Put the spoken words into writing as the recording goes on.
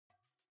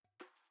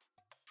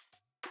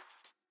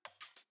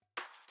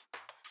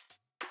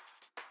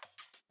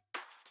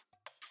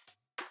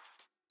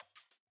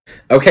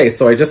Okay,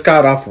 so I just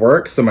got off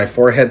work, so my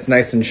forehead's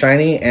nice and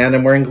shiny, and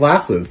I'm wearing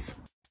glasses.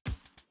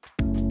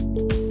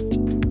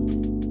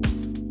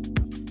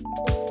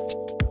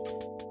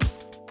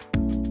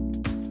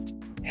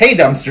 Hey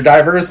dumpster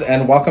divers,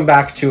 and welcome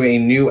back to a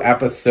new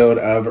episode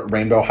of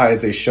Rainbow High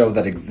is a show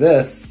that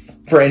exists.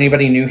 For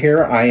anybody new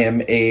here, I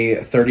am a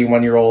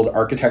 31-year-old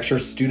architecture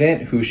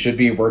student who should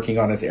be working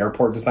on his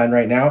airport design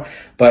right now,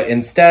 but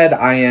instead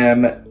I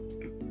am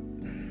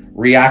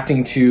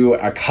reacting to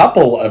a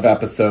couple of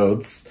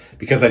episodes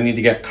because I need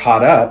to get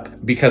caught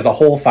up because a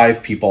whole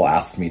 5 people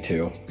asked me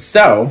to.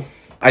 So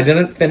I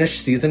didn't finish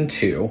season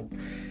 2,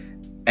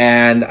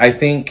 and I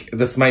think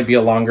this might be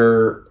a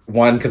longer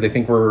one because I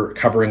think we're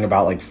covering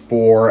about like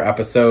 4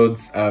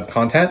 episodes of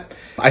content.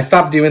 I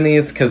stopped doing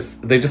these because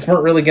they just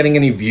weren't really getting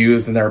any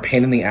views and they're a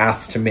pain in the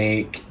ass to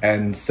make.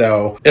 And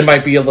so it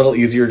might be a little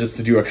easier just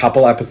to do a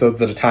couple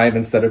episodes at a time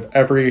instead of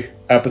every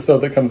episode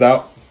that comes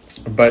out.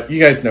 But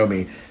you guys know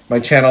me. My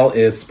channel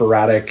is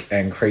sporadic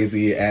and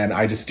crazy and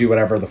I just do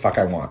whatever the fuck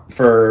I want.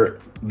 For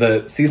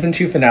the season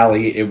 2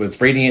 finale, it was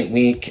Radiant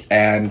Week,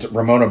 and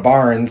Ramona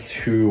Barnes,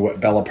 who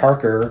Bella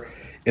Parker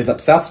is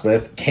obsessed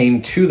with,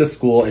 came to the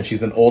school, and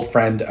she's an old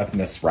friend of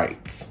Miss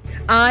Wright's.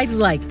 I'd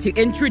like to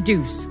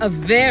introduce a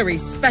very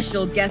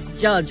special guest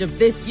judge of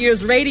this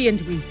year's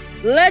Radiant Week,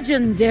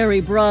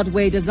 legendary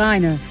Broadway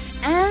designer,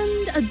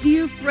 and a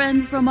dear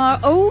friend from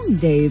our own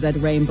days at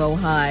Rainbow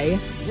High,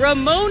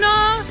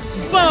 Ramona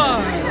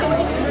Barnes.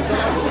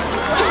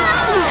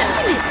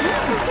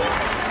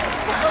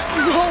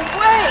 No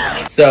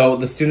way! So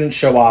the students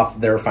show off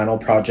their final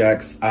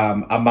projects.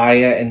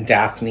 Amaya and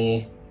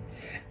Daphne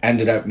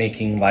ended up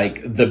making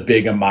like the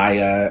big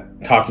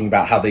Amaya, talking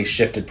about how they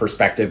shifted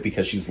perspective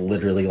because she's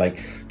literally like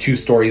 2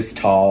 stories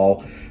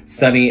tall.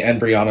 Sunny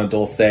and Brianna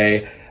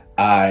Dulce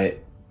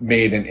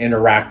made an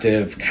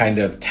interactive kind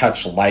of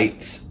touch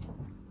light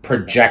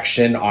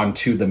projection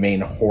onto the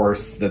main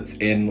horse that's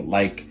in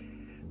like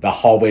the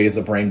hallways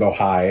of Rainbow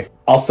High.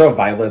 Also,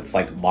 Violet's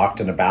like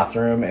locked in a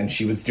bathroom and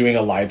she was doing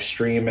a live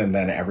stream and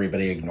then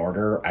everybody ignored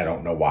her. I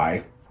don't know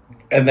why.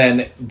 And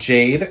then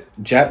Jade,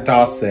 Jet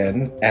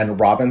Dawson, and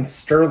Robin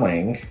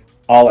Sterling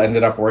all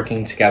ended up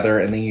working together,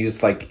 and they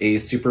used like a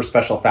super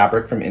special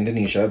fabric from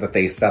Indonesia that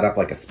they set up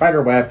like a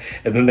spider web,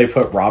 and then they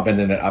put Robin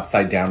in it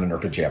upside down in her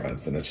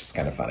pajamas, and it's just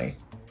kind of funny.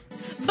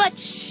 But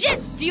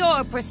shift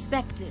your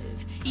perspective.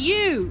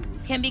 You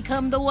can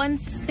become the one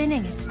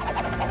spinning it.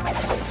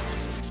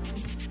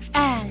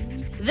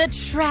 And the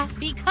trap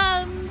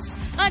becomes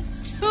a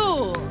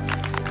tool.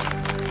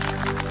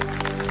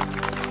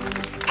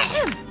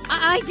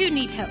 I do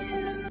need help.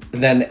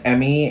 Then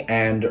Emmy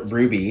and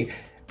Ruby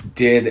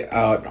did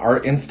an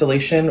art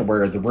installation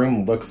where the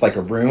room looks like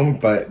a room,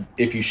 but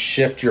if you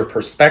shift your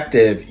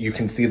perspective, you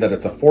can see that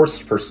it's a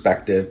forced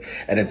perspective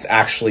and it's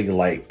actually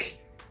like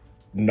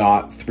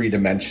not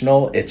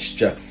 3-dimensional. It's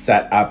just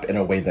set up in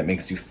a way that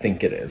makes you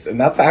think it is. And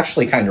that's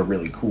actually kind of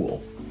really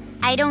cool.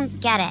 I don't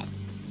get it.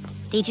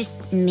 They just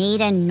made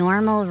a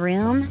normal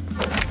room?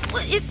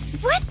 What?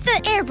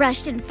 The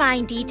airbrushed in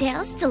fine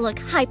details to look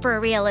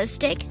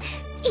hyper-realistic.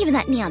 Even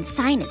that neon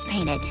sign is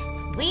painted.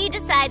 We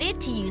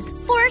decided to use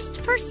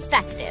forced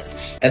perspective.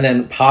 And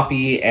then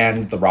Poppy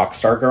and the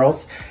Rockstar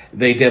Girls,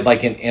 they did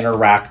like an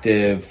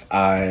interactive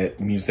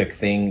music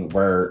thing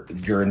where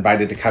you're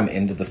invited to come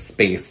into the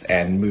space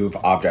and move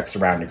objects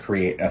around to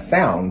create a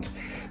sound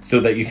so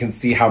that you can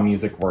see how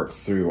music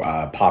works through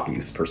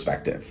Poppy's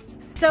perspective.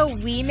 So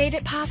we made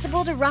it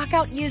possible to rock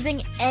out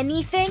using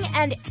anything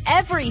and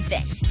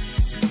everything.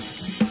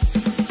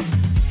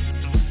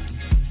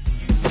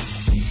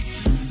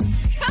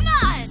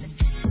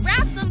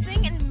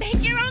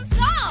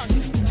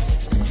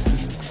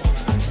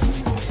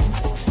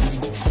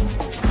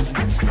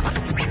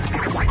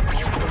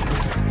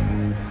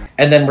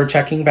 And then we're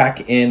checking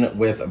back in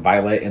with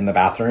Violet in the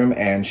bathroom,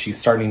 and she's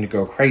starting to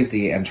go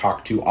crazy and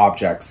talk to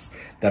objects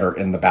that are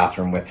in the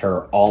bathroom with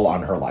her, all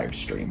on her live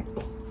stream.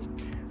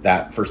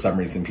 That, for some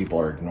reason, people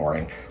are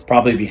ignoring.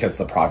 Probably because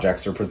the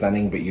projects are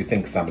presenting, but you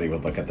think somebody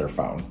would look at their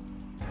phone.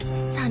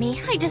 Sonny,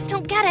 I just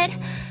don't get it.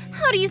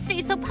 How do you stay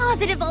so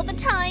positive all the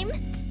time?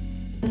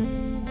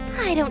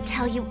 I don't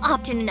tell you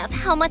often enough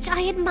how much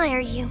I admire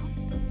you.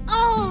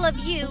 All of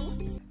you.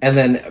 And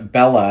then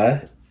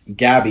Bella,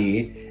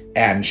 Gabby,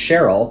 and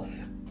Cheryl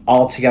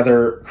all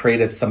together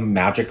created some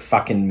magic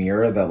fucking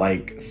mirror that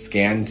like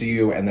scans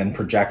you and then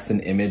projects an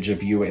image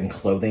of you in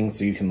clothing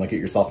so you can look at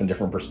yourself in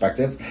different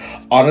perspectives.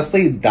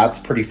 Honestly, that's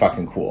pretty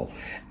fucking cool.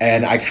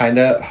 And I kind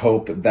of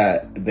hope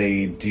that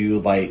they do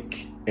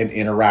like an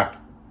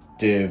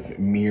interactive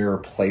mirror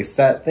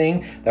playset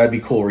thing. That would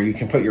be cool, where you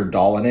can put your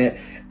doll in it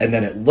and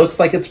then it looks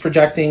like it's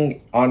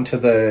projecting onto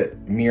the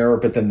mirror,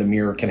 but then the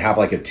mirror can have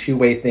like a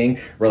 2-way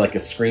thing where like a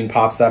screen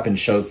pops up and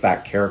shows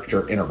that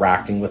character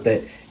interacting with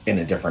it in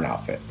a different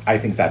outfit. I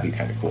think that'd be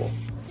kind of cool.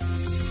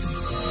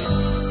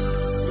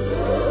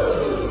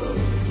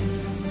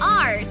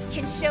 Ours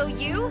can show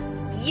you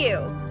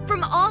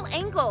from all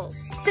angles,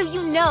 so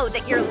you know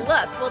that your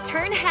look will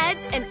turn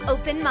heads and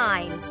open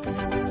minds.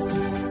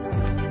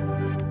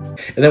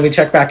 And then we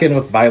check back in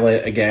with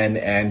Violet again,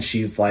 and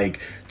she's like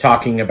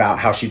talking about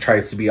how she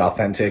tries to be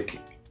authentic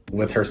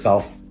with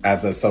herself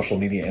as a social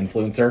media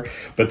influencer,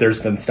 but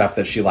there's been stuff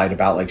that she lied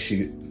about, like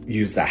she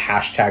used a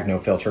hashtag no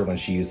filter when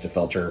she used to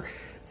filter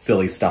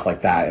silly stuff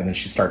like that, and then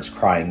she starts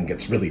crying and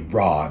gets really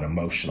raw and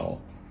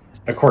emotional,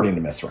 according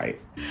to Miss Wright.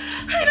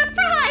 I'm a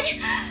fraud!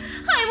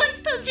 I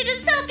once posted a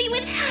selfie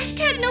with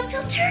hashtag no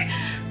filter,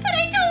 but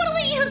I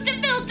totally used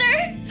a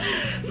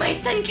filter! My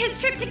Sun-Kids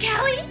trip to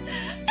Cali?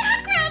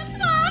 Background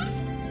swaps!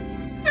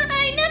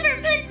 I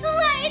never meant to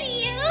lie to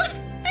you!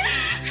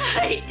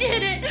 I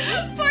did it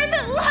for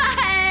the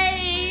lie!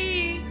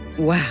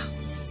 Wow.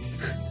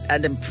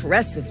 An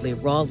impressively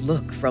raw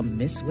look from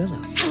Miss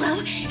Willow. Hello?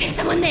 Is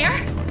someone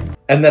there?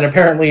 And then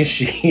apparently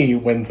she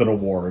wins an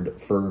award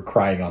for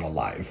crying on a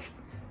live.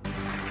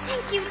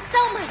 Thank you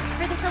so much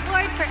for this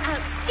award for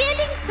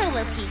Outstanding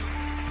Solo Piece.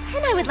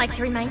 And I would like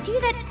to remind you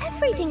that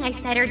everything I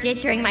said or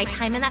did during my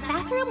time in that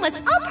bathroom was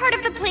all part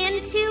of the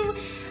plan to,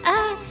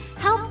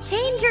 help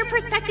change your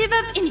perspective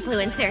of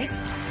influencers.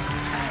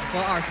 For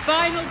our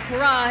final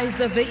prize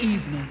of the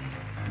evening,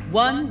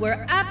 one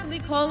we're aptly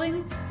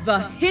calling the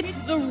Hit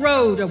the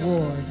Road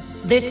Award.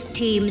 This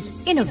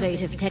team's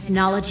innovative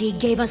technology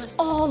gave us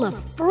all a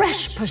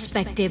fresh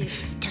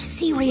perspective to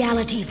see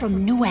reality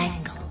from new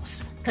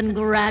angles.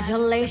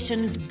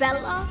 Congratulations,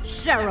 Bella,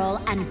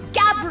 Cheryl, and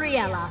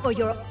Gabriella for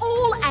your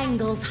all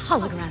angles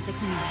holographic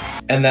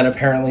mirror. And then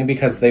apparently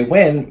because they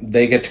win,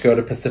 they get to go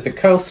to Pacific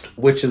Coast,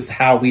 which is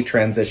how we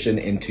transition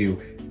into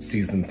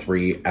Season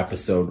 3,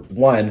 Episode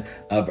 1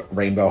 of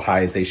Rainbow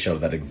High is a Show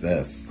That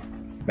Exists.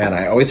 Man,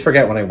 I always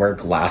forget when I wear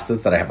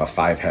glasses that I have a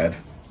 5 head.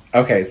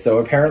 Okay, so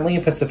apparently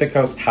Pacific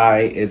Coast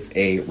High is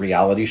a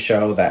reality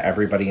show that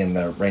everybody in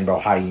the Rainbow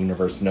High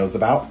universe knows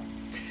about.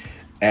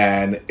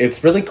 And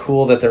it's really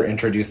cool that they're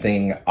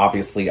introducing,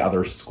 obviously,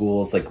 other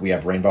schools. Like, we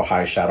have Rainbow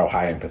High, Shadow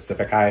High, and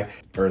Pacific High.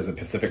 Or is it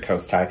Pacific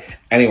Coast High?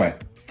 Anyway,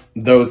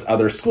 those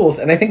other schools.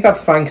 And I think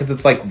that's fun because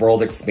it's, like,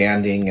 world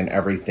expanding and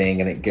everything.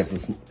 And it gives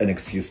us an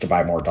excuse to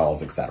buy more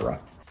dolls, etc.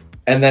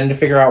 And then to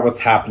figure out what's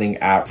happening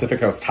at Pacific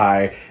Coast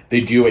High,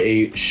 they do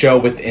a show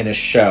within a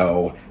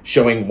show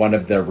showing one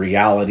of the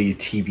reality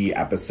TV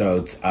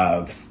episodes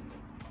of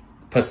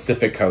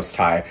Pacific Coast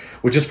High,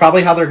 which is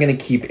probably how they're going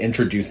to keep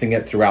introducing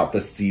it throughout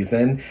the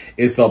season,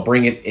 is they'll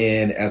bring it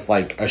in as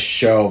like a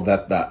show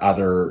that the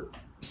other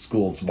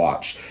schools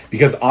watch.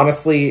 Because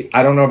honestly,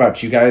 I don't know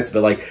about you guys,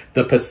 but like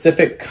the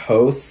Pacific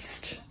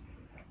Coast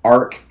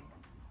arc,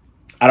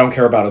 I don't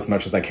care about as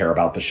much as I care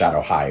about the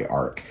Shadow High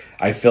arc.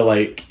 I feel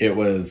like it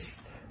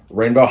was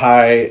Rainbow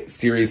High,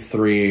 Series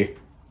 3,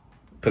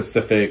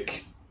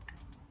 Pacific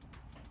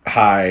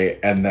High,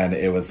 and then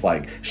it was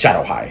like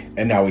Shadow High.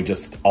 And now we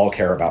just all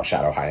care about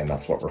Shadow High, and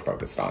that's what we're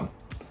focused on.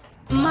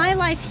 My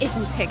life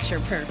isn't picture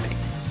perfect.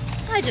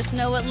 I just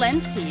know what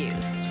lens to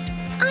use.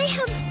 I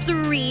have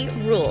 3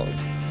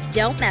 rules.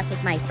 Don't mess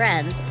with my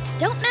friends,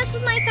 don't mess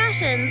with my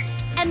fashions,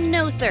 and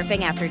no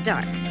surfing after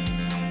dark.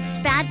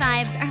 Bad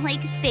vibes are like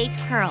fake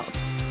pearls.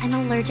 I'm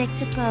allergic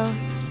to both.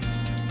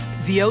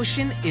 The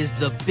ocean is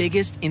the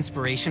biggest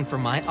inspiration for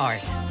my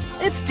art.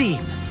 It's deep,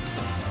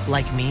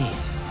 like me.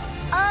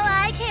 All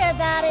I care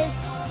about is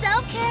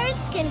self-care and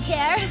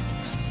skincare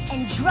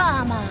and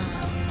drama.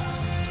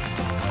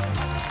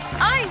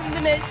 I'm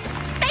the most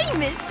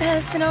famous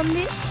person on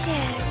this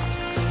show.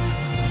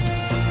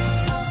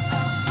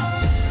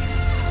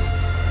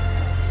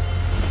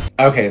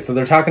 Okay, so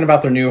they're talking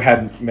about their new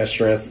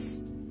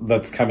headmistress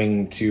that's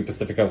coming to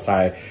Pacific Coast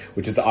High,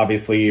 which is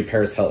obviously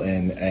Paris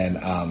Hilton.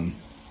 And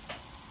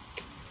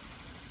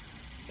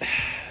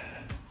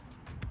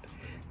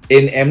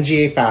in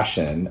MGA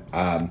fashion,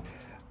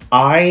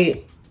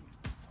 I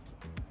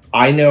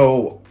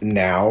know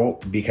now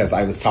because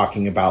I was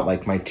talking about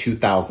like my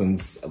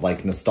 2000s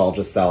like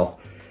nostalgia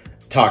self,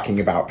 talking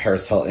about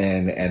Paris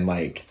Hilton and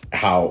like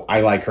how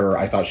I like her,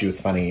 I thought she was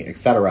funny,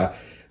 etc.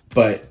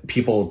 But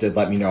people did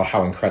let me know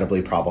how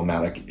incredibly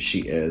problematic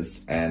she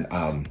is. And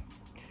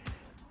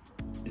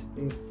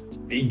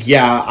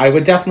yeah, I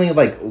would definitely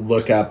like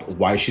look up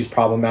why she's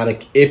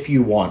problematic if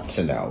you want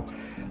to know.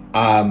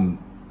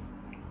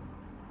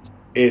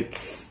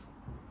 It's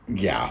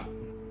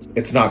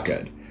not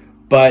good.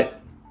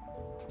 But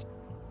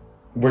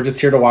we're just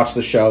here to watch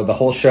the show. The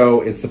whole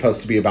show is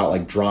supposed to be about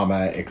like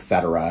drama,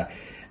 etc.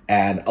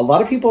 And a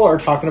lot of people are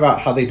talking about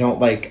how they don't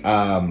like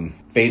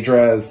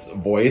Phaedra's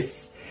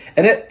voice.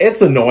 And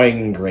it's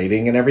annoying and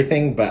grating and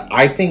everything, but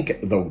I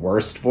think the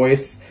worst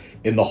voice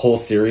in the whole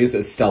series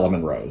is Stella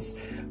Monroe's.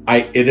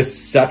 It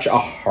is such a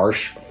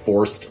harsh,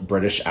 forced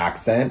British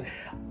accent.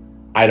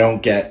 I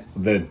don't get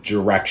the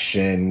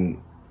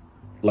direction,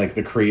 like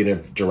the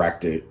creative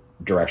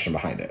direction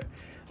behind it.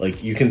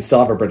 Like, you can still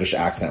have a British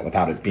accent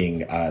without it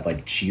being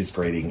like cheese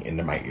grating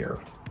into my ear.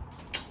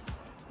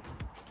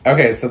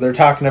 Okay, so they're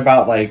talking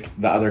about like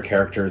the other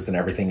characters and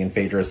everything, and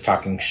Phaedra's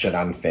talking shit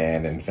on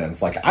Finn, and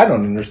Finn's like, I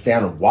don't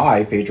understand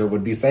why Phaedra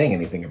would be saying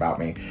anything about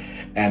me.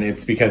 And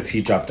it's because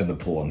he jumped in the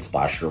pool and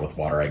splashed her with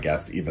water, I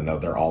guess, even though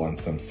they're all in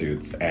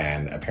swimsuits,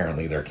 and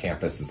apparently their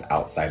campus is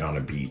outside on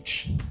a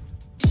beach.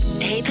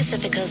 Hey,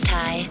 Pacific Coast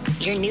High.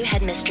 Your new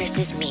headmistress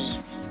is me,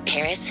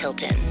 Paris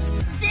Hilton.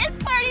 This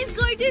party's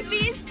going to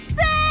be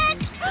sick!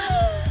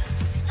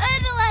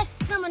 Unless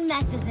someone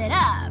messes it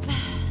up.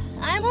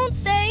 I won't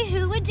say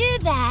who would do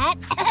that.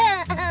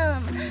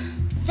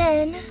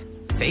 Then...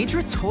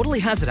 Phaedra totally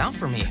has it out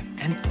for me,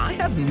 and I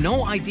have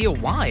no idea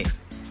why.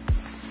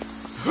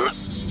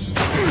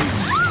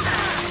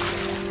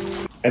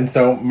 And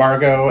so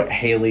Margot,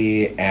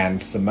 Haley,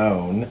 and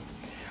Simone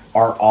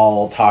are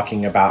all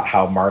talking about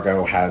how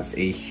Margot has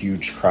a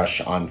huge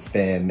crush on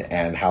Finn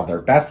and how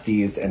they're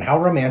besties and how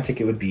romantic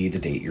it would be to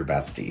date your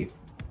bestie.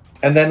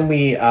 And then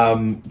we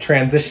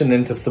transition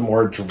into some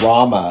more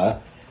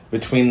drama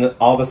between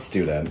all the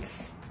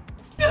students.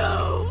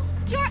 No!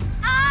 Your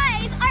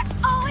eyes are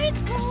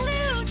always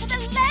glued to the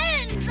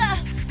lens!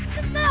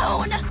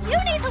 Simone, you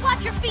need to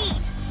watch your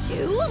feet!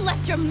 You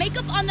left your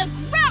makeup on the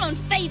ground,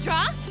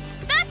 Phaedra!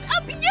 That's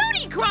a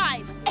beauty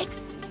crime!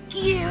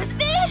 Excuse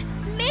me?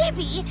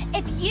 Maybe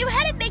if you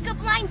had a makeup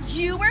line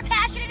you were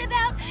passionate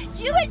about,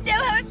 you would know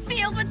how it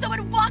feels when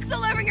someone walks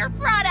all over your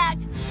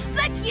product.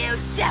 But you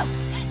don't.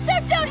 So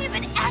don't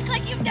even act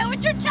like you know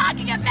what you're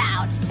talking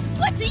about.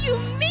 What do you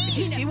mean? Did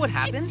you see what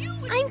happened?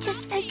 I'm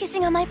just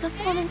focusing on my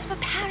performance for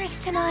Paris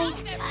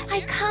tonight.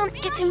 I can't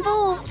get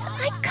involved.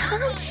 I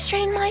can't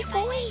strain my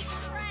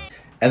voice.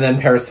 And then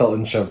Paris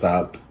Hilton shows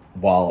up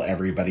while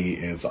everybody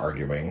is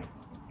arguing.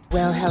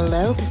 Well,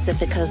 hello,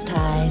 Pacific Coast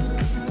High.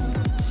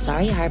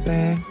 Sorry,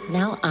 Harper.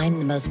 Now I'm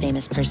the most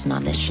famous person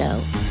on this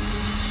show.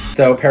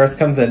 So Paris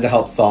comes in to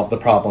help solve the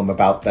problem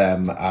about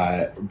them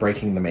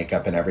breaking the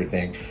makeup and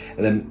everything.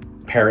 And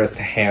then Paris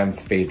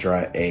hands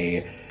Phaedra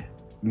a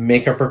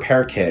makeup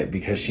repair kit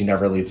because she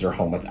never leaves her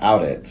home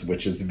without it,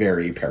 which is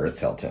very Paris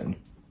Hilton.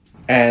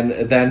 And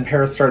then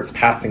Paris starts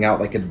passing out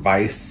like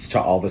advice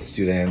to all the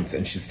students,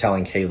 and she's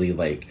telling Haley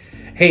like,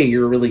 hey,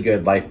 you're a really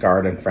good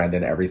lifeguard and friend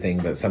and everything,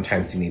 but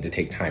sometimes you need to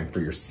take time for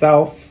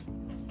yourself.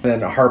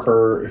 Then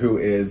Harper, who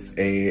is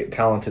a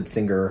talented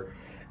singer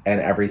and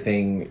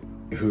everything,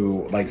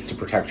 who likes to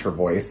protect her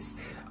voice,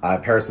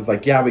 Paris is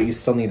like, yeah, but you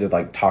still need to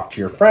like talk to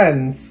your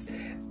friends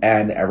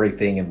and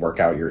everything and work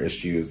out your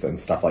issues and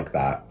stuff like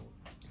that.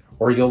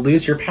 Or you'll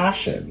lose your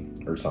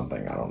passion or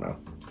something, I don't know.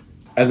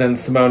 And then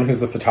Simone,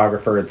 who's a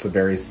photographer, it's a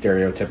very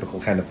stereotypical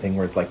kind of thing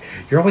where it's like,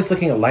 you're always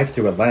looking at life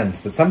through a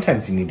lens, but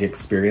sometimes you need to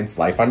experience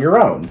life on your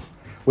own,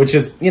 which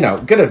is, you know,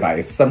 good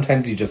advice.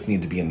 Sometimes you just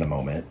need to be in the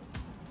moment.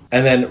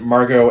 And then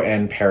Margot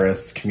and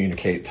Paris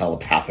communicate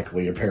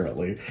telepathically,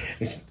 apparently.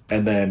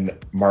 And then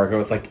Margot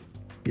is like,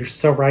 you're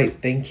so right,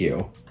 thank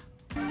you.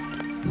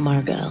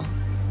 Margot.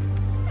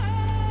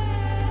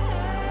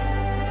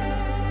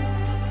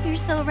 You're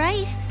so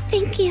right,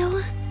 thank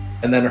you.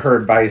 And then her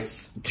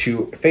advice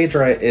to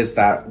Phaedra is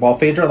that while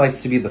Phaedra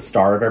likes to be the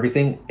star of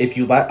everything, if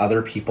you let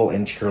other people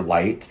into your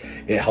light,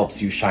 it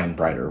helps you shine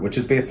brighter, which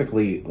is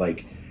basically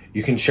like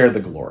you can share the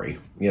glory,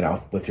 you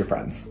know, with your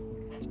friends.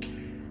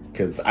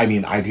 Because, I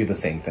mean, I do the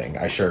same thing.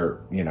 I share,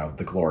 you know,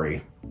 the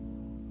glory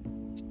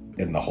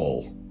in the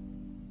hole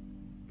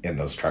in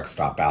those truck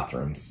stop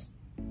bathrooms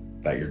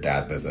that your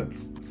dad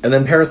visits. And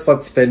then Paris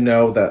lets Finn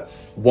know that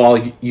while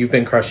you've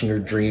been crushing your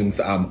dreams,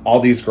 all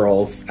these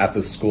girls at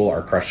the school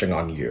are crushing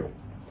on you.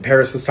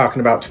 Paris is talking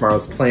about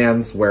tomorrow's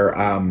plans where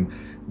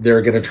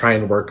they're going to try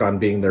and work on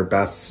being their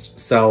best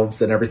selves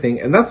and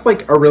everything. And that's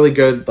like a really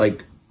good,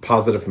 like,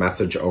 positive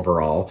message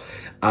overall.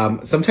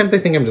 Sometimes I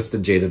think I'm just a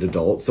jaded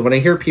adult. So when I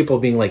hear people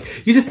being like,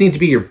 you just need to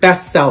be your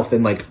best self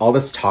and like all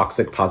this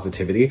toxic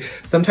positivity,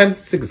 sometimes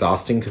it's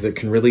exhausting because it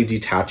can really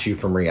detach you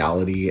from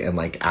reality and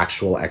like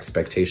actual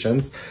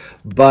expectations.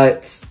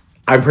 But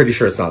I'm pretty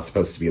sure it's not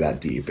supposed to be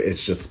that deep.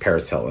 It's just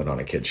Paris Hilton on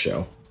a kid's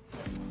show.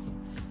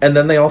 And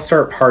then they all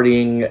start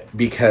partying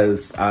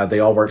because they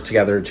all work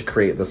together to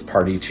create this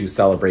party to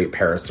celebrate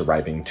Paris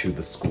arriving to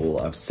the school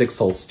of 6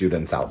 whole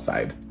students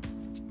outside.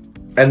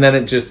 And then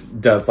it just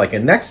does like a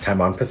next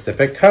time on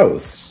Pacific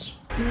Coast.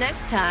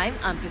 Next time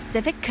on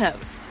Pacific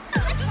Coast.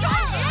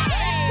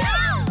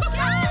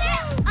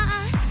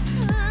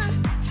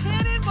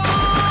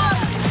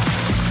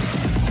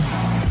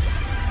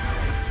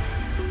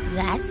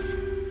 That's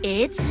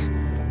it?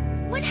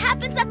 What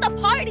happens at the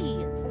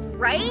party?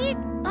 Right?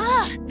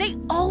 Ugh, they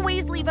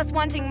always leave us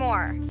wanting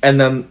more.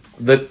 And then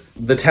the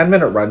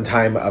 10-minute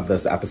runtime of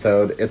this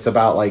episode, it's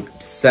about like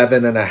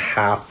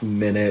 7.5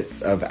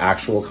 minutes of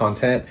actual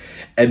content.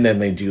 And then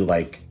they do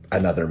like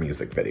another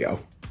music video.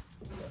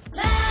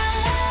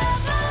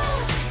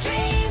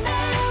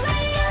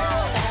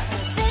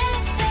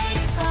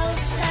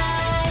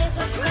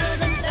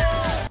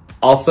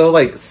 Also,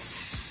 like,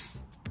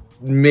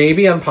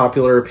 maybe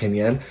unpopular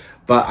opinion,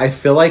 but I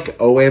feel like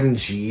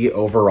OMG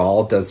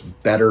overall does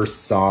better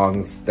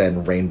songs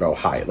than Rainbow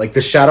High. Like,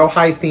 the Shadow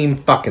High theme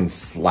fucking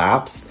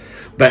slaps,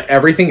 but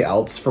everything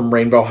else from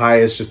Rainbow High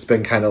has just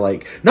been kind of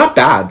like, not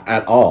bad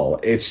at all.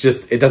 It's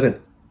just, it doesn't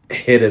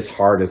hit as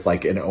hard as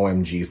like an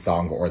OMG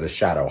song or the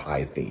Shadow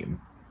High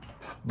theme.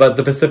 But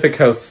the Pacific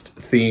Coast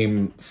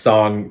theme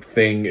song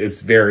thing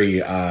is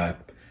very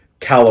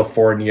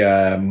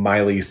California,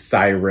 Miley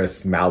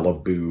Cyrus,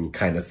 Malibu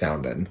kind of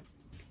sounding.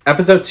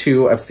 Episode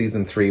 2 of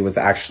season 3 was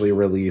actually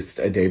released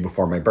a day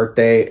before my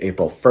birthday,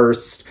 April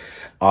 1st,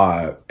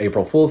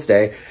 April Fool's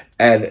Day.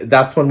 And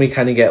that's when we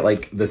kind of get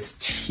like this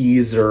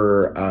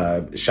teaser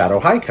of Shadow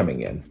High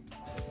coming in.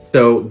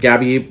 So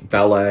Gabby,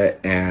 Bella,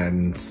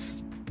 and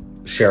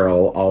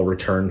Cheryl all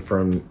return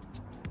from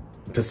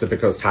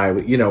Pacific Coast High,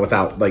 you know,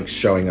 without like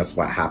showing us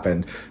what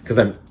happened. Because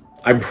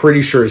I'm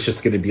pretty sure it's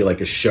just going to be like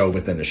a show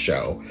within a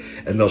show.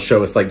 And they'll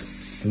show us like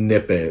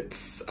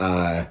snippets,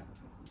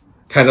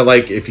 kind of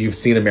like if you've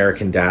seen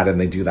American Dad and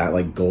they do that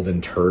like golden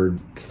turd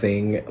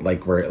thing,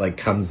 like where it like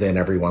comes in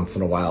every once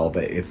in a while,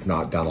 but it's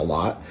not done a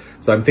lot.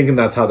 So I'm thinking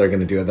that's how they're going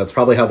to do it. That's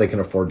probably how they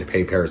can afford to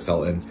pay Paris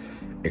Hilton,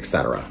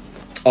 etc.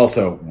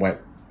 Also went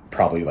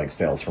probably like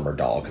sales from her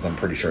doll, because I'm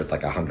pretty sure it's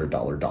like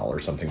 $100 doll or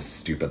something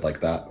stupid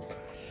like that.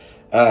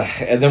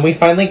 And then we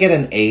finally get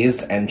an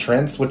A's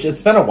entrance, which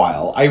it's been a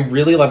while. I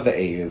really love the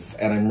A's,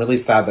 and I'm really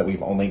sad that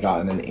we've only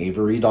gotten an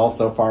Avery doll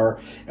so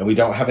far, and we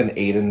don't have an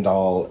Aiden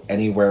doll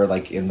anywhere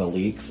like in the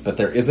leaks, but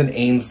there is an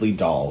Ainsley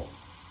doll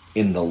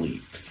in the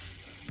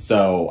leaks.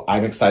 So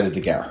I'm excited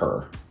to get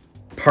her.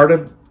 Part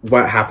of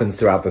what happens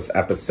throughout this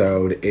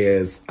episode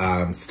is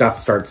stuff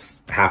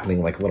starts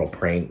happening, like little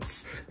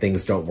pranks.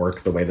 Things don't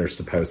work the way they're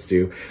supposed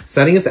to.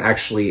 Sunny is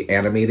actually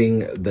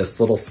animating this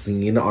little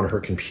scene on her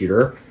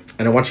computer.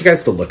 And I want you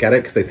guys to look at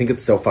it because I think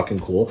it's so fucking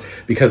cool,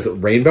 because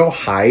Rainbow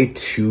High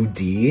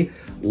 2D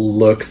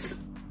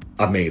looks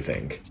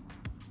amazing.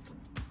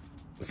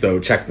 So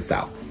check this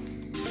out.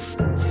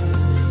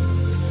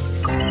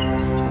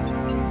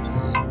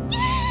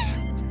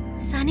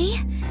 Sunny,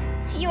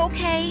 are you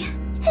okay?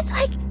 It's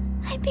like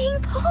I'm being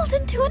pulled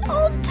into an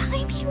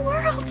old-timey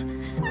world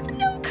with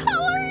no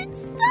color in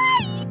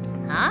sight.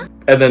 Huh?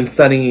 And then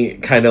Sunny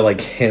kind of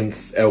like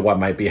hints at what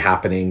might be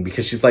happening,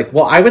 because she's like,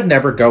 well, I would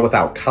never go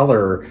without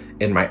color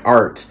in my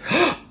art,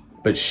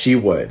 but she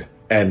would.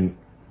 And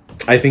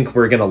I think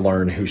we're going to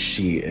learn who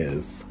she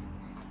is.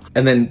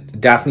 And then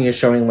Daphne is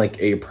showing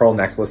like a pearl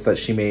necklace that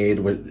she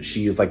made. She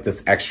used like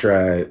this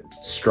extra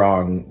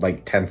strong,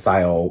 like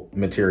tensile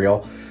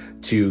material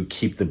to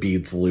keep the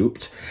beads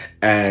looped.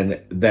 And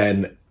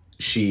then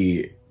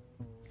she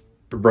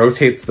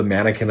rotates the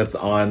mannequin it's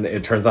on,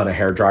 it turns on a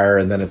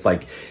hairdryer, and then it's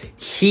like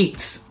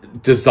heat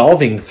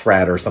dissolving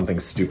thread or something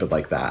stupid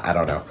like that. I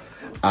don't know.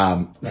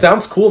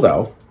 Sounds cool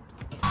though.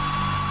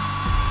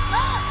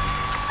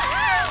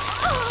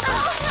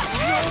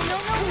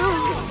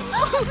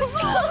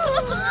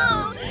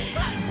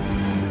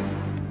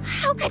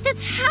 How could this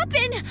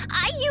happen?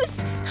 I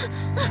used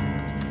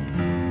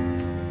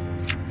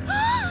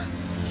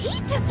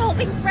heat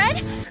dissolving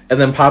thread. And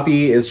then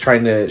Poppy is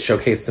trying to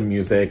showcase some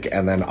music,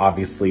 and then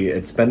obviously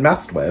it's been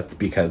messed with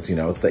because, you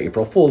know, it's the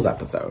April Fool's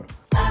episode.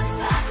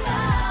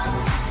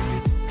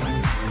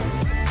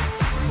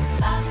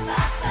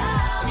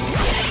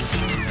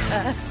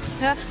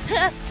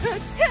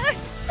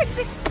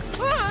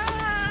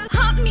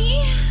 Hump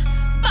me,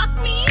 fuck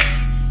me,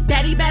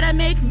 daddy better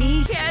make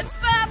me, can't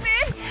stop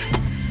it.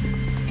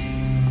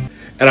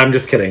 And I'm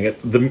just kidding.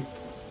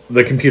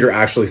 The computer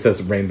actually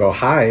says, Rainbow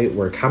High,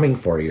 we're coming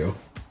for you.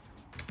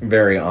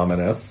 Very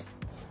ominous.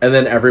 And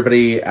then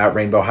everybody at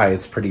Rainbow High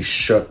is pretty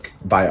shook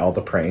by all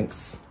the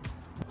pranks.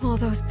 All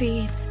those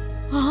beads,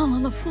 all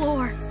on the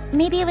floor.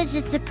 Maybe it was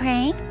just a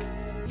prank?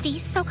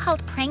 These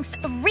so-called pranks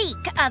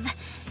reek of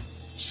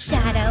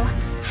Shadow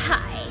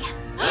High.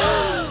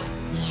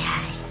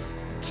 Yes,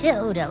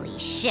 totally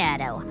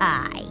Shadow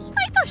High.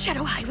 I thought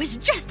Shadow High was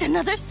just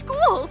another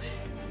school.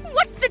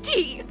 What's the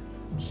tea?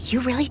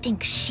 You really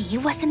think she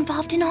was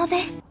involved in all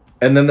this?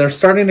 And then they're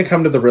starting to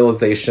come to the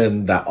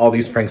realization that all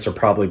these pranks are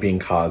probably being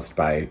caused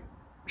by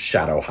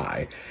Shadow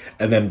High.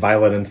 And then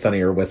Violet and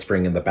Sunny are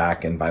whispering in the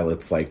back, and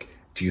Violet's like,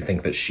 do you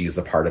think that she's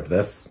a part of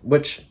this?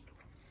 Which,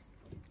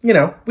 you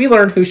know, we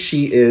learn who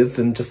she is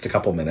in just a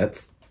couple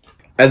minutes.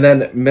 And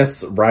then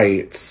Miss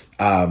Wright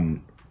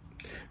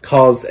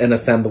calls an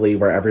assembly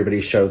where everybody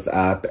shows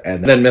up,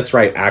 and then Miss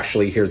Wright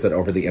actually hears it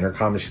over the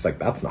intercom, and she's like,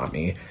 that's not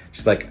me.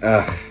 She's like,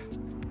 ugh.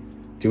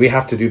 Do we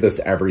have to do this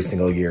every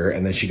single year?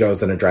 And then she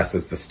goes and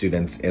addresses the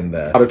students in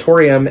the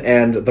auditorium,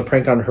 and the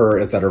prank on her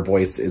is that her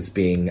voice is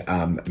being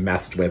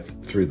messed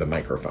with through the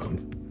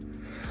microphone.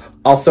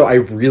 Also, I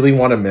really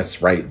want a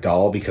Miss Wright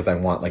doll because I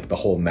want like the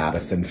whole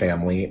Madison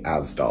family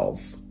as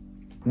dolls.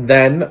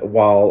 Then,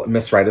 while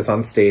Miss Wright is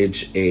on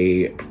stage,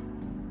 a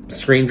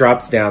screen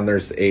drops down,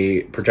 there's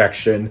a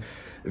projection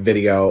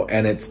video,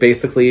 and it's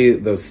basically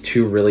those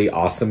two really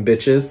awesome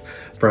bitches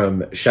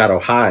from Shadow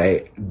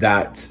High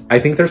that I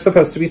think they're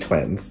supposed to be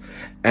twins,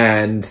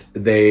 and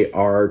they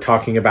are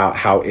talking about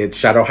how it's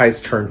Shadow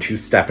High's turn to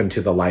step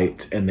into the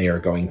light, and they are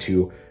going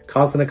to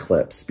cause an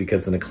eclipse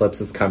because an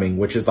eclipse is coming,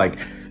 which is like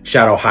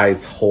Shadow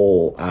High's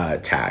whole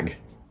tag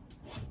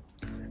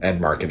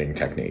and marketing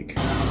technique.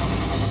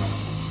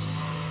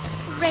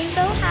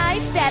 Rainbow High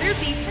better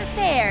be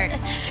prepared.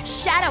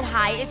 Shadow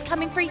High is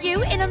coming for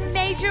you in a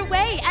major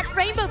way at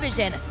Rainbow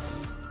Vision.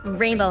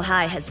 Rainbow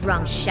High has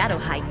wronged Shadow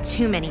High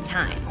too many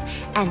times,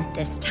 and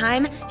this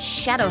time,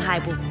 Shadow High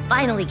will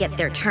finally get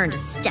their turn to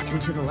step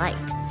into the light.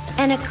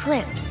 An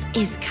eclipse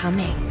is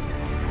coming.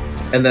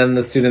 And then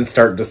the students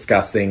start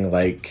discussing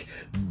like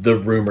the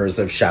rumors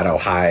of Shadow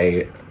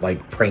High,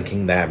 like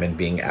pranking them and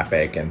being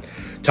epic, and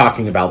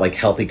talking about like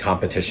healthy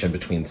competition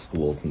between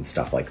schools and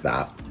stuff like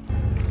that.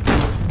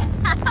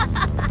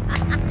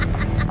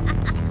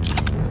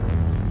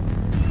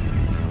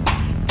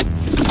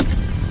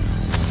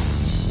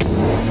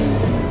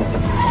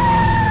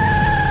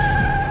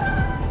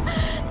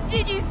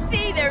 Did you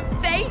see their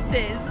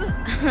faces?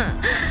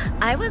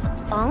 I was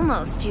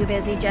almost too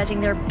busy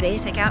judging their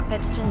basic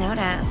outfits to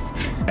notice.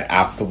 I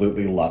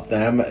absolutely love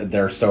them.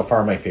 They're so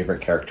far my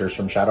favorite characters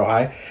from Shadow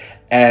High.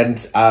 And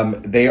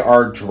they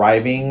are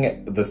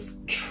driving this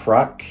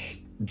truck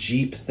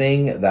Jeep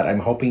thing that I'm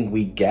hoping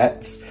we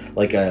get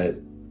like a,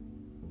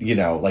 you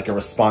know, like a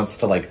response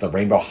to like the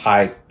Rainbow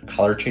High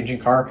color changing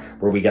car,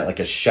 where we get like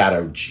a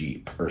Shadow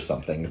Jeep or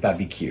something. That'd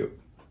be cute.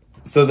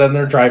 So then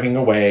they're driving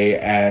away,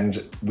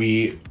 and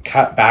we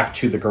cut back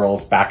to the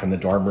girls back in the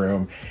dorm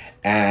room,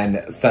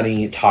 and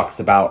Sunny talks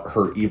about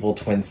her evil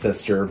twin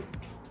sister.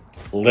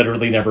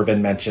 Literally never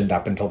been mentioned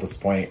up until this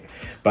point,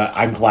 but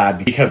I'm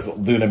glad, because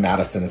Luna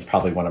Madison is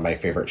probably one of my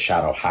favorite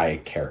Shadow High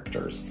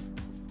characters.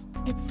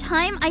 It's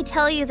time I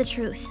tell you the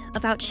truth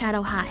about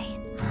Shadow High.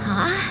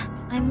 Huh?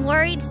 I'm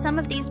worried some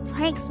of these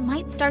pranks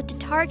might start to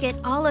target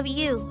all of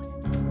you,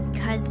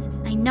 because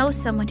I know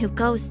someone who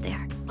goes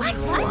there. What?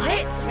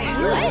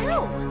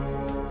 Who?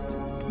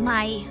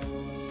 My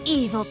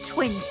evil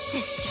twin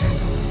sister.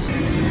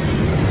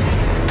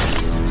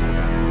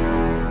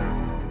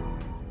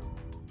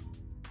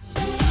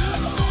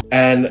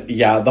 And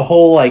yeah, the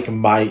whole like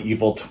My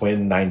Evil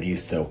Twin 90s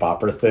soap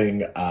opera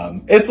thing,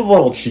 it's a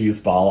little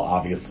cheeseball,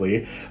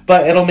 obviously,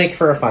 but it'll make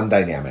for a fun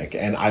dynamic,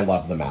 and I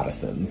love the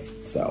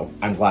Madisons, so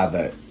I'm glad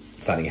that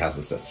Sunny has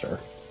a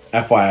sister.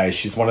 FYI,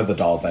 she's one of the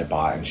dolls I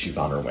bought, and she's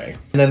on her way.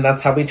 And then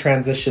that's how we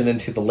transition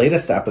into the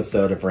latest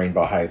episode of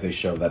Rainbow High is a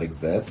Show That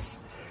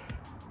Exists,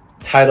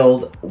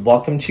 titled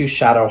Welcome to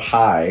Shadow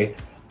High,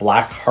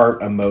 Black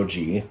Heart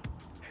Emoji,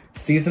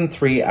 Season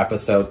 3,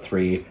 Episode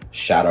 3,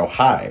 Shadow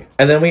High.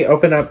 And then we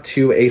open up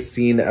to a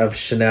scene of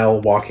Chanel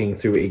walking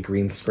through a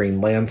green screen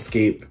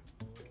landscape,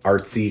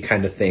 artsy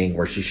kind of thing,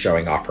 where she's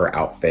showing off her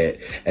outfit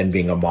and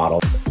being a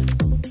model.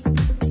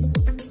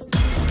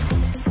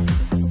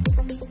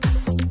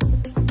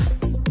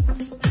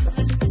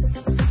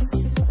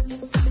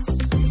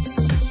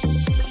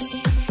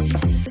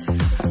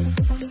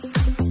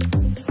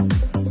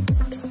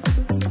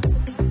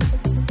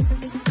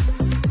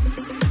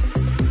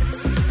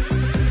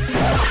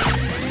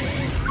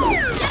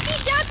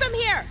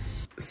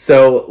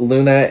 So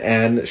Luna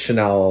and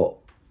Chanel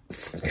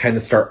kind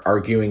of start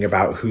arguing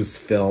about whose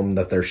film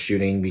that they're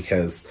shooting,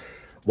 because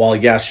while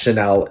yes,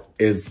 Chanel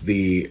is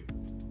the,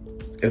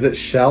 is it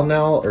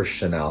Chanel or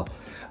Chanel?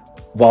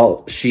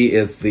 While she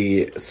is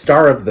the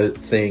star of the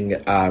thing,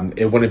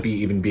 it wouldn't be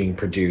even being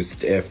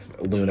produced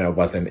if Luna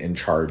wasn't in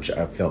charge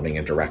of filming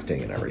and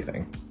directing and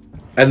everything.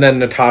 And then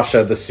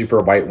Natasha, the super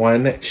white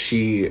one,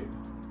 she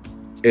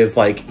is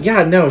like,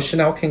 yeah, no,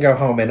 Chanel can go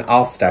home and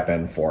I'll step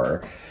in for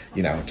her.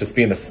 You know, just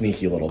being a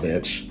sneaky little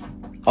bitch.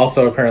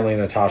 Also, apparently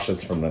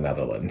Natasha's from the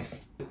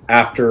Netherlands.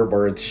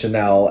 Afterwards,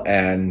 Chanel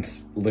and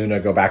Luna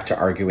go back to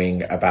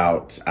arguing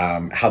about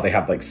how they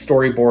have like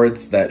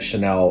storyboards that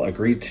Chanel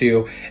agreed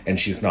to and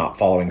she's not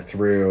following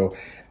through.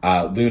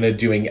 Luna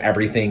doing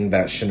everything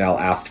that Chanel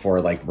asked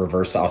for, like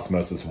reverse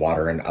osmosis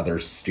water and other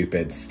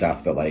stupid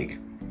stuff that like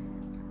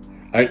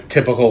a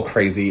typical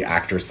crazy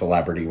actor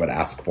celebrity would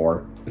ask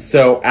for.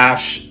 So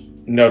Ash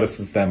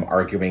notices them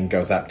arguing,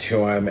 goes up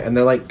to him, and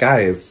they're like,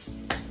 guys,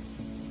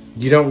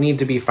 you don't need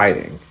to be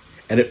fighting.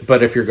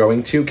 But if you're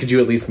going to, could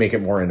you at least make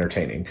it more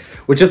entertaining?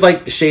 Which is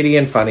like shady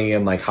and funny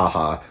and like,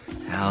 haha.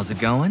 How's it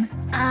going?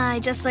 I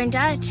just learned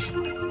Dutch.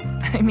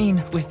 I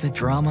mean, with the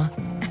drama.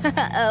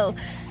 Oh,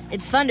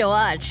 it's fun to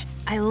watch.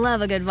 I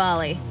love a good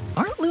volley.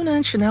 Aren't Luna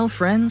and Chanel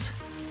friends?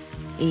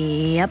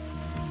 Yep.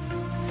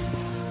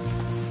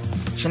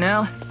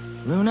 Chanel,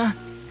 Luna,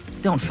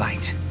 don't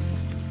fight.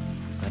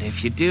 But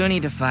if you do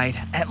need to fight,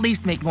 at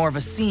least make more of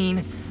a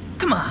scene.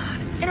 Come on,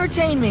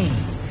 entertain me.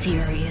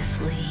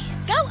 Seriously.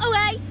 Go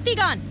away! Be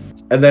gone!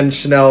 And then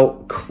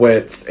Chanel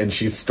quits and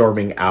she's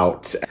storming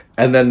out.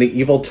 And then the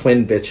evil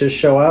twin bitches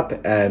show up,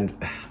 and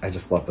I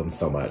just love them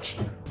so much.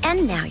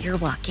 And now you're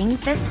walking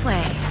this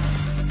way.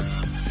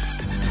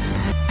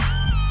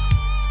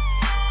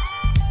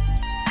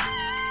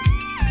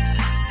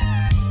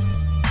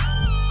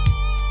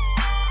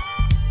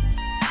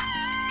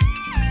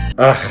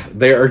 Ugh,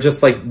 they are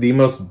just like the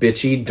most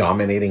bitchy,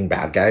 dominating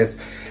bad guys.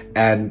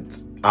 And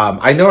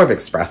I know I've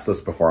expressed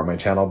this before on my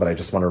channel, but I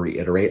just want to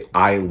reiterate,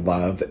 I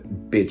love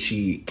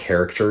bitchy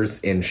characters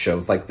in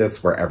shows like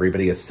this where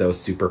everybody is so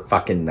super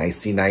fucking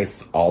nicey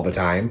nice all the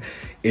time.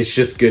 It's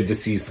just good to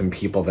see some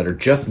people that are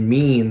just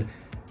mean,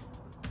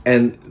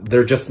 and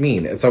they're just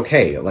mean. It's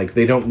okay. Like,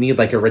 they don't need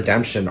like a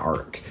redemption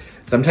arc.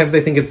 Sometimes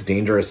I think it's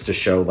dangerous to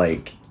show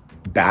like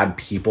bad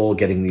people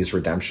getting these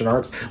redemption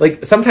arcs.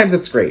 Like, sometimes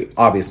it's great,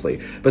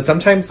 obviously, but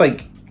sometimes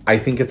like I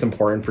think it's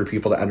important for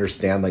people to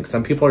understand, like,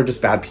 some people are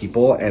just bad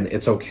people and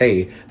it's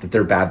okay that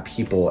they're bad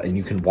people and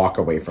you can walk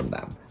away from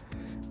them.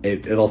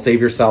 it'll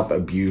save yourself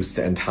abuse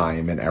and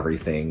time and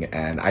everything.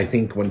 And I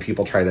think when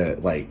people try to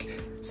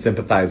like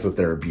sympathize with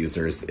their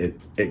abusers, it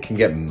can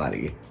get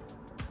muddy.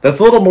 That's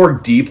a little more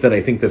deep than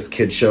I think this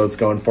kid show is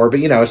going for, but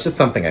you know, it's just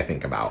something I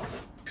think about.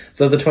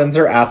 So the twins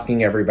are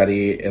asking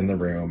everybody in the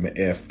room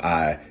if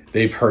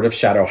they've heard of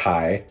Shadow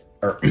High,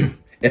 or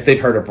if they've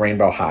heard of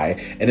Rainbow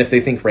High, and if they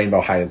think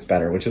Rainbow High is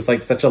better, which is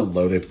like such a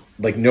loaded,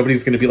 like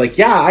nobody's going to be like,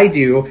 yeah, I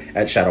do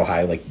at Shadow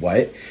High, like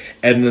what?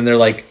 And then they're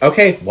like,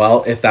 okay,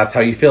 well, if that's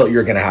how you feel,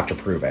 you're going to have to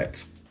prove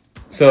it.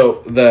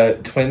 So the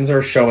twins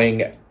are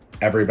showing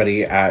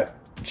everybody at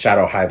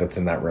Shadow High that's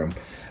in that room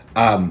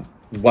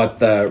what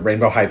the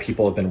Rainbow High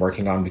people have been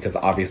working on, because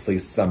obviously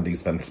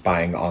somebody's been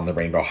spying on the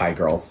Rainbow High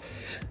girls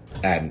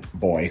and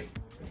boy.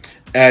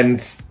 And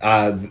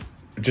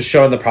just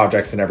showing the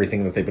projects and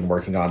everything that they've been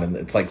working on, and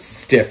it's like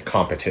stiff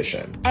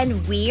competition.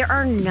 And we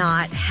are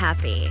not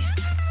happy.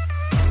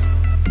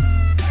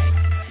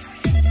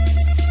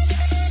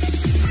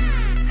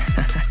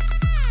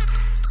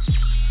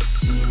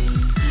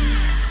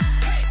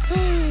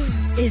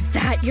 Is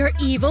that your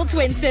evil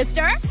twin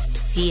sister?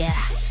 Yeah.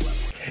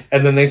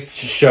 And then they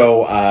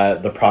show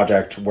the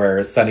project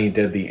where Sunny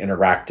did the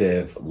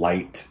interactive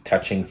light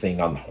touching thing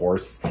on the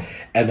horse.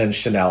 And then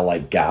Chanel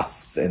like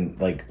gasps and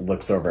like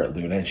looks over at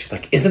Luna and she's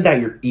like, isn't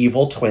that your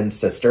evil twin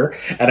sister?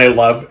 And I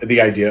love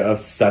the idea of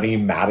Sunny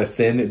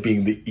Madison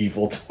being the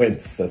evil twin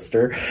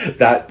sister.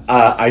 That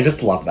I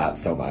just love that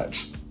so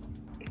much.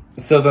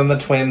 So then the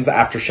twins,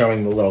 after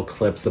showing the little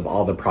clips of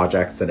all the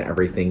projects and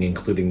everything,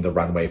 including the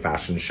runway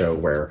fashion show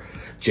where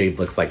Jade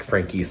looks like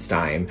Frankie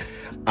Stein,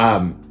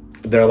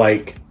 they're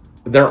like,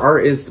 their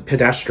art is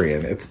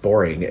pedestrian. It's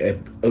boring.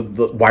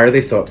 Why are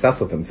they so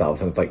obsessed with themselves?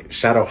 And it's like,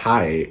 Shadow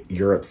High,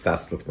 you're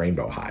obsessed with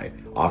Rainbow High,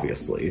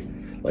 obviously.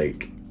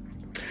 Like,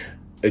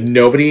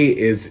 nobody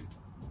is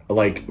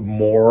like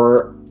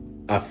more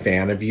a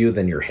fan of you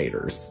than your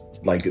haters.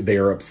 Like, they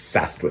are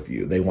obsessed with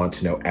you. They want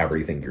to know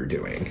everything you're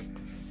doing.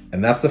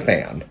 And that's a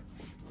fan.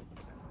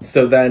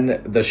 So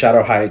then the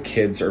Shadow High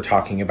kids are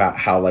talking about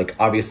how, like,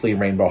 obviously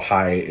Rainbow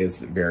High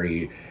is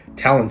very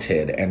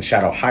talented and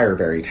Shadow High are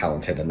very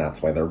talented, and that's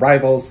why they're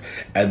rivals.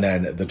 And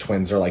then the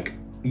twins are like,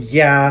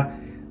 yeah,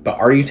 but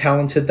are you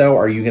talented though?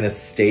 Are you gonna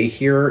stay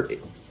here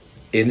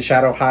in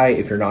Shadow High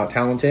if you're not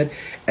talented?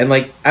 And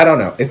like, I don't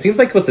know. It seems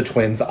like with the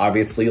twins,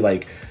 obviously,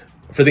 like,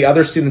 for the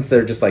other students,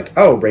 they're just like,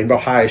 oh, Rainbow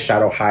High,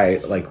 Shadow High,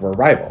 like, we're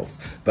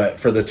rivals. But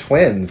for the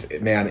twins,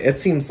 man, it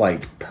seems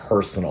like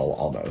personal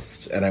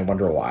almost, and I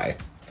wonder why.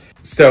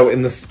 So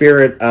in the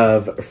spirit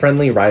of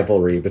friendly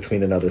rivalry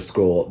between another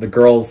school, the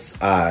girls,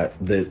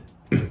 the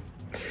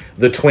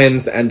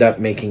twins end up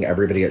making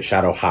everybody at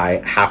Shadow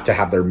High have to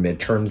have their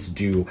midterms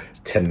due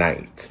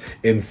tonight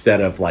instead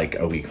of like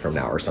a week from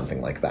now or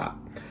something like that.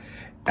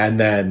 And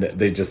then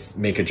they just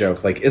make a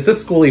joke like, is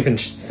this school even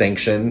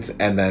sanctioned?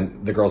 And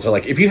then the girls are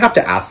like, if you have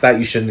to ask that,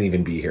 you shouldn't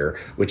even be here,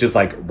 which is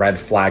like red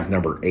flag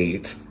number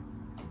 8.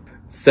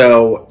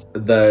 So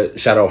the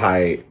Shadow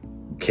High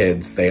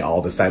kids, they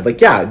all decide like,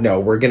 yeah, no,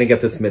 we're gonna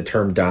get this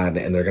midterm done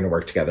and they're gonna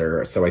work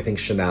together. So I think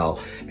Chanel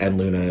and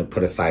Luna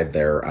put aside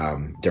their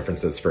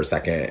differences for a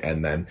second,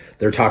 and then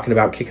they're talking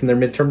about kicking their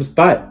midterms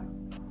butt.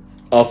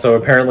 Also,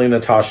 apparently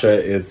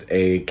Natasha is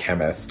a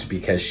chemist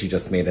because she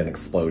just made an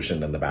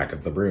explosion in the back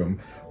of the room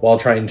while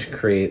trying to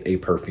create a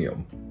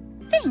perfume.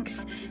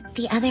 Thanks.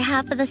 The other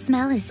half of the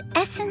smell is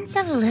essence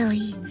of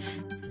lily.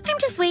 I'm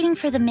just waiting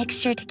for the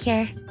mixture to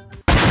cure.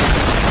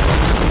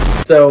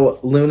 So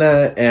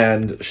Luna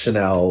and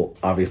Chanel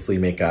obviously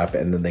make up,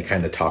 and then they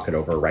kind of talk it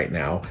over right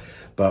now.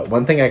 But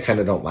one thing I kind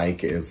of don't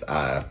like is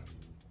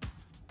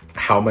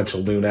how much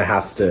Luna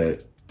has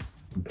to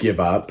give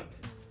up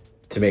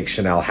to make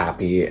Chanel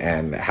happy,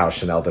 and how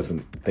Chanel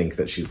doesn't think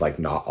that she's like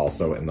not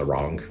also in the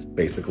wrong,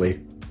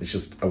 basically. It's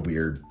just a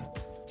weird,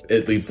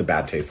 it leaves a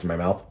bad taste in my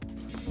mouth.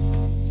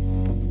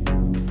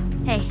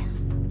 Hey,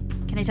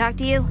 can I talk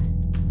to you?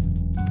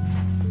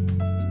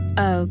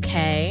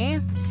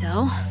 Okay.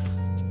 So,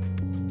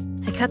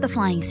 I cut the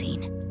flying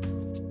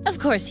scene. Of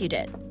course you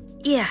did.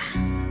 Yeah,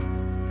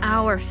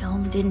 our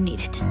film didn't need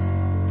it.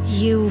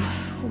 You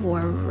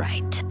were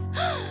right.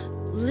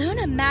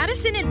 Luna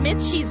Madison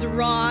admits she's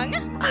wrong?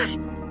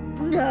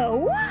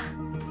 No.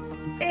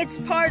 It's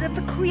part of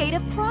the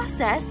creative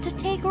process to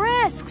take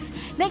risks,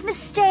 make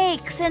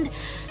mistakes, and...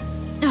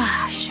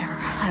 sure,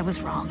 I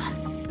was wrong.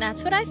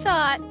 That's what I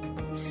thought.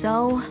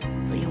 So,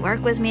 will you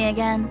work with me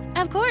again?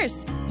 Of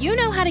course. You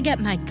know how to get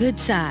my good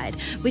side,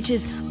 which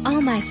is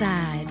all my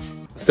sides.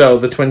 So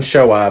the twins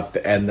show up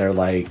and they're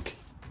like,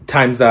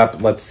 time's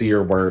up, let's see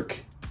your work.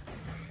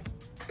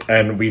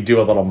 And we do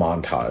a little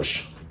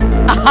montage.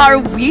 Are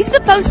we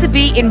supposed to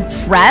be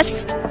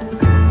impressed?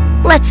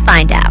 Let's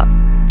find out.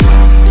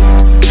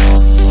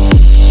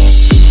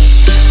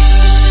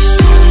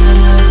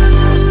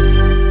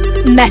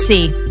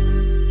 Messy.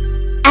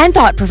 And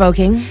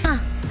thought-provoking.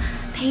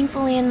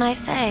 Painfully in my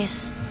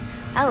face.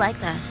 I like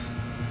this.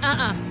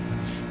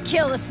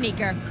 Kill the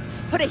sneaker.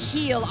 Put a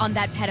heel on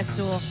that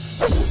pedestal.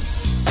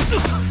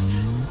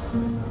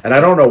 And I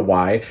don't know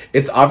why.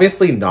 It's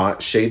obviously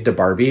not shade to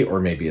Barbie, or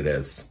maybe it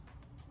is.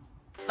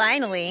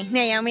 Finally,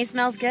 Naomi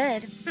smells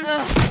good.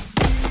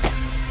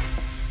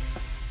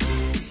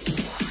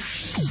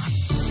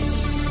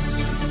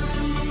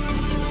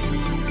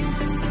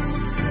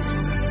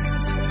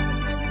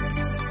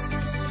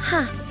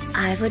 Huh,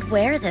 I would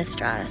wear this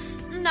dress.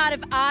 Not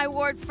if I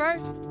wore it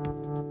first.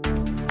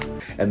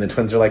 And the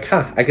twins are like,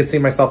 huh, I could see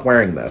myself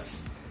wearing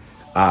this.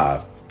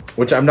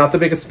 Which I'm not the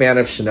biggest fan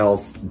of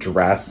Chanel's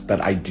dress, but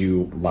I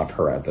do love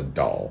her as a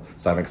doll.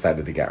 So I'm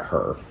excited to get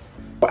her.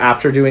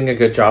 After doing a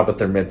good job with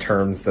their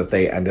midterms that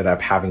they ended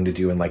up having to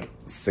do in like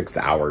 6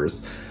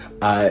 hours,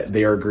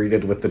 they are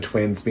greeted with the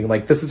twins being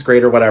like, this is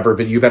great or whatever,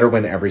 but you better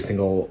win every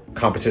single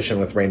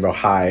competition with Rainbow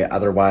High.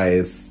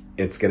 Otherwise,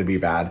 it's going to be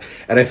bad.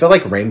 And I feel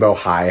like Rainbow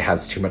High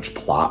has too much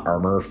plot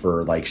armor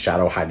for like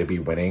Shadow High to be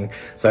winning.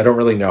 So I don't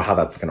really know how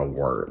that's going to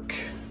work.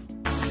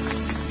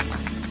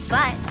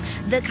 But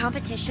the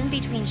competition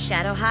between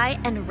Shadow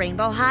High and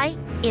Rainbow High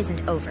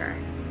isn't over.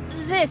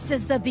 This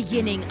is the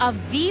beginning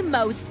of the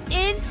most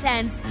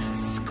intense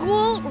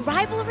school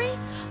rivalry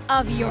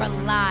of your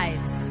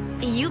lives.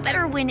 You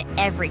better win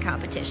every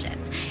competition.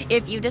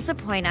 If you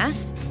disappoint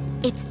us,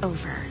 it's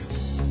over.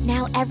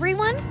 Now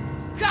everyone,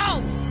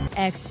 go!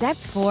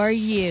 Except for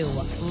you,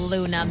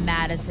 Luna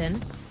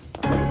Madison.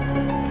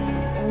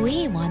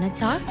 We want to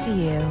talk to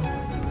you.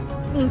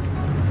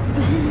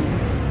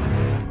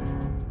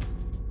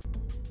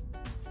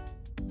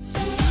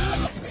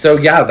 So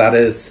yeah, that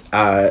is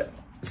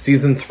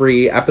season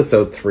 3,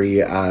 episode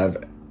 3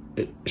 of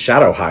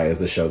Shadow High is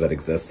a show that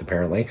exists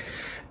apparently.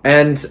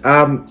 And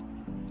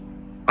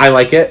I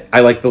like it.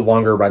 I like the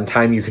longer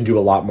runtime. You can do a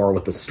lot more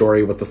with the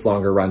story with this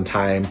longer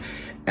runtime.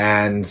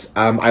 And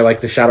I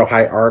like the Shadow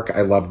High arc.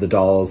 I love the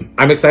dolls.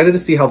 I'm excited to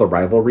see how the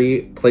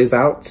rivalry plays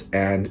out,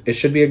 and it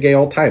should be a gay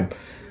old time.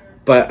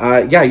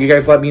 But yeah, you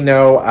guys let me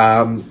know.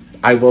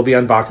 I will be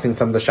unboxing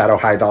some of the Shadow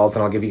High dolls,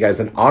 and I'll give you guys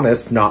an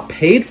honest, not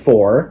paid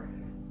for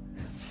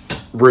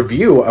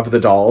review of the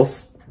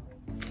dolls.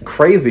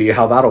 Crazy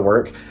how that'll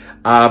work.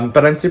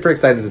 But I'm super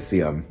excited to see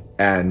them.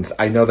 And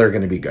I know they're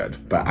going to be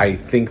good. But I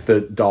think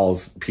the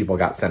dolls people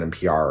got sent in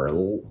PR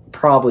are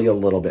probably a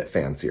little bit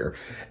fancier.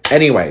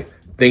 Anyway,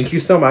 thank you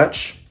so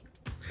much.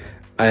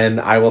 And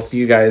I will see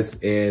you guys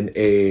in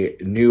a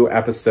new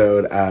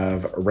episode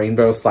of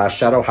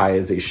Rainbow/Shadow High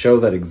is a show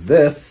that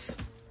exists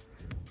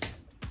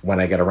when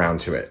I get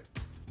around to it.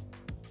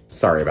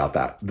 Sorry about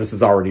that. This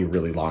is already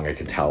really long. I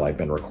can tell I've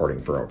been recording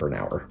for over an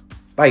hour.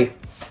 Bye.